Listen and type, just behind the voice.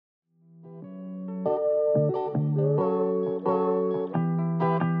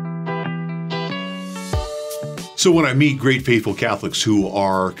So when I meet great faithful Catholics who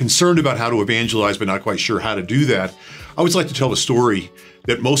are concerned about how to evangelize but not quite sure how to do that, I always like to tell a story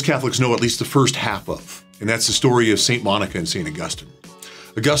that most Catholics know at least the first half of, and that's the story of St. Monica and St. Augustine.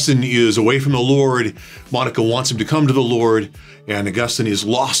 Augustine is away from the Lord, Monica wants him to come to the Lord, and Augustine is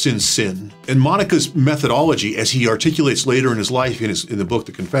lost in sin. And Monica's methodology, as he articulates later in his life in the book,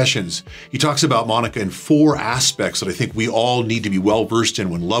 The Confessions, he talks about Monica in 4 aspects that I think we all need to be well versed in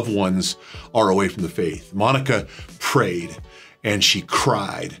when loved ones are away from the faith. Monica prayed, and she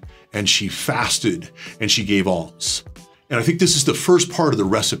cried, and she fasted, and she gave alms. And I think this is the first part of the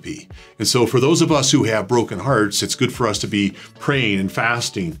recipe. And so for those of us who have broken hearts, it's good for us to be praying and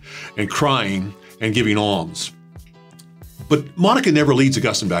fasting and crying and giving alms. But Monica never leads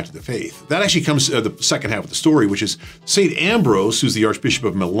Augustine back to the faith. That actually comes the second half of the story, which is St. Ambrose, who's the Archbishop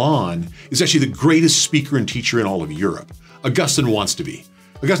of Milan, is actually the greatest speaker and teacher in all of Europe. Augustine wants to be.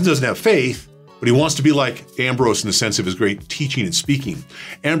 Augustine doesn't have faith, but he wants to be like Ambrose in the sense of his great teaching and speaking.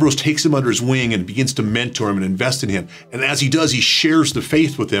 Ambrose takes him under his wing and begins to mentor him and invest in him. And as he does, he shares the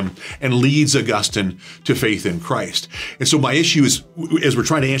faith with him and leads Augustine to faith in Christ. And so my issue is, as we're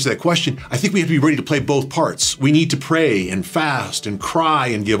trying to answer that question, I think we have to be ready to play both parts. We need to pray and fast and cry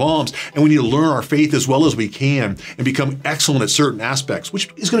and give alms, and we need to learn our faith as well as we can and become excellent at certain aspects,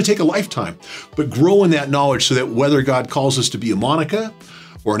 which is going to take a lifetime. But grow in that knowledge so that whether God calls us to be a Monica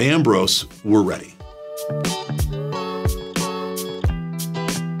or an Ambrose, we're ready.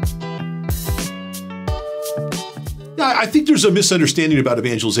 Yeah, I think there's a misunderstanding about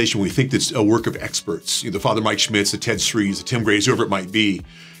evangelization when we think it's a work of experts. The Father Mike Schmitz, the Ted Sries, the Tim Grays, whoever it might be,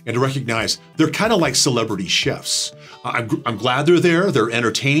 and to recognize they're kind of like celebrity chefs. I'm glad they're there. They're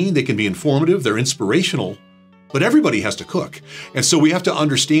entertaining. They can be informative. They're inspirational. But everybody has to cook. And so we have to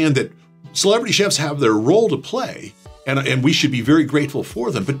understand that celebrity chefs have their role to play, and we should be very grateful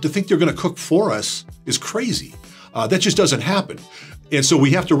for them. But to think they're going to cook for us is crazy. That just doesn't happen. And so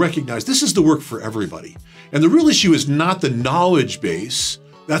we have to recognize this is the work for everybody. And the real issue is not the knowledge base.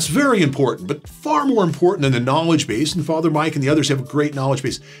 That's very important, but far more important than the knowledge base. And Father Mike and the others have a great knowledge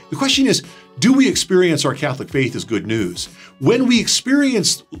base. The question is, do we experience our Catholic faith as good news? When we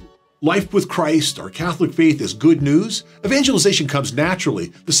experience life with Christ, our Catholic faith is good news, evangelization comes naturally,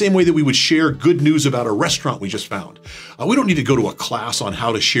 the same way that we would share good news about a restaurant we just found. We don't need to go to a class on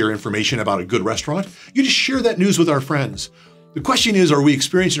how to share information about a good restaurant. You just share that news with our friends. The question is, are we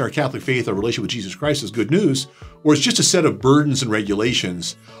experiencing our Catholic faith, our relationship with Jesus Christ as good news, or it's just a set of burdens and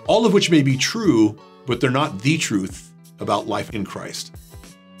regulations, all of which may be true, but they're not the truth about life in Christ?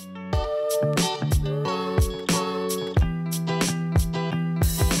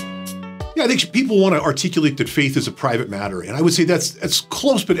 I think people want to articulate that faith is a private matter, and I would say that's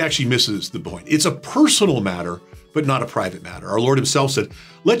close, but actually misses the point. It's a personal matter, but not a private matter. Our Lord himself said,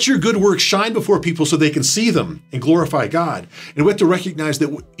 let your good works shine before people so they can see them and glorify God. And we have to recognize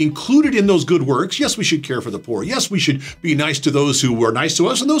that included in those good works, yes, we should care for the poor. Yes, we should be nice to those who are nice to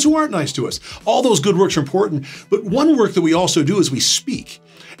us and those who aren't nice to us. All those good works are important, but one work that we also do is we speak.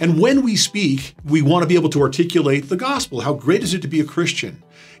 And when we speak, we want to be able to articulate the gospel. How great is it to be a Christian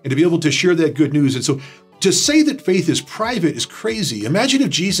and to be able to share that good news? And so to say that faith is private is crazy. Imagine if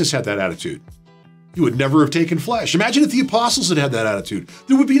Jesus had that attitude. He would never have taken flesh. Imagine if the apostles had had that attitude.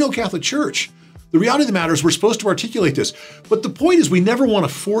 There would be no Catholic Church. The reality of the matter is we're supposed to articulate this. But the point is we never want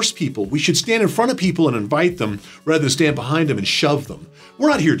to force people. We should stand in front of people and invite them rather than stand behind them and shove them. We're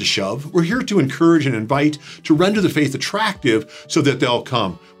not here to shove. We're here to encourage and invite, to render the faith attractive so that they'll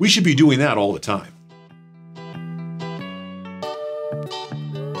come. We should be doing that all the time.